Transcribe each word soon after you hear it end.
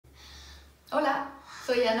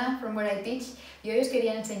soy Ana from Where I Teach y hoy os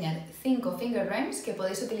quería enseñar 5 finger rhymes que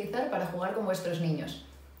podéis utilizar para jugar con vuestros niños.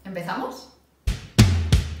 ¿Empezamos?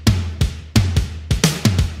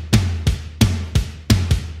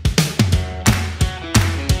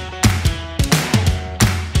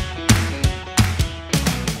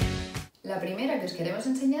 La primera que os queremos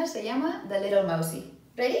enseñar se llama The Little Mousie.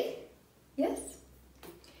 ¿Ready? Yes?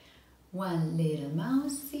 One little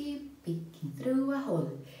mousie peeking through a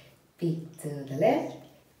hole. Peek to the left,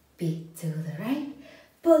 peek to the right.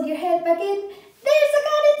 Pull your head back in, there's a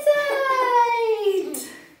cat inside!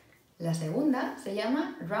 La segunda se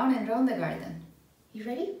llama Round and Round the Garden. You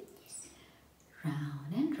ready? Yes.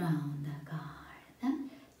 Round and round the garden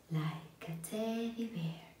like a teddy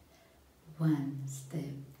bear. One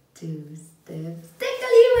step, 2 steps, take a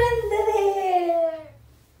leap and there!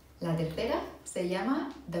 La tercera se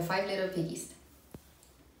llama The 5 Little Piggies.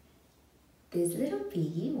 This little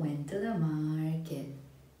piggy went to the market.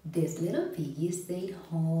 This little piggy stayed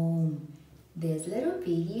home. This little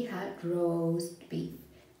piggy had roast beef.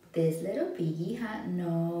 This little piggy had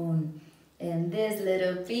none. And this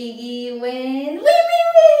little piggy went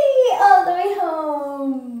wee all the way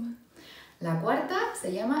home. La cuarta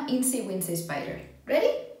se llama Incy, Wincy, Spider.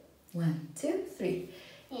 Ready? 1, 2, 3.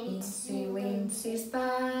 Incy, Wincy,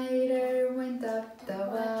 Spider went up the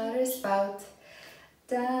water spout.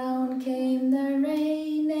 Down came the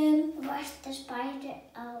rain and washed the spider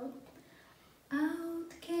out.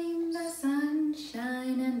 Out came the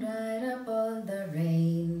sunshine and dried up all the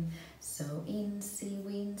rain. So Incy,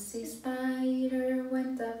 Wincy, Spider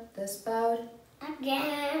went up the spout.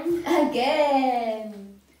 Again.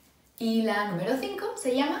 Again. Y la número 5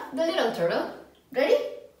 se llama The Little Turtle. Ready?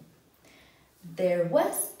 There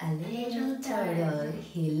was a little turtle.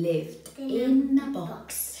 He lived in a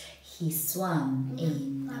box. He swam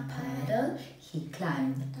in a puddle. He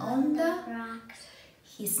climbed on the rocks.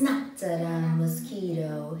 He snapped at a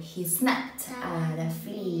mosquito. He snapped at a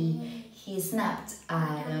flea. He snapped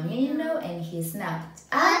at a minnow and he snapped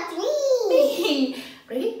at me.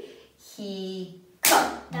 Ready? He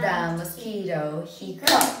caught the mosquito. He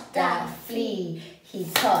caught the flea. He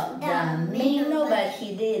caught the minnow, but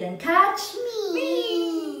he didn't catch me.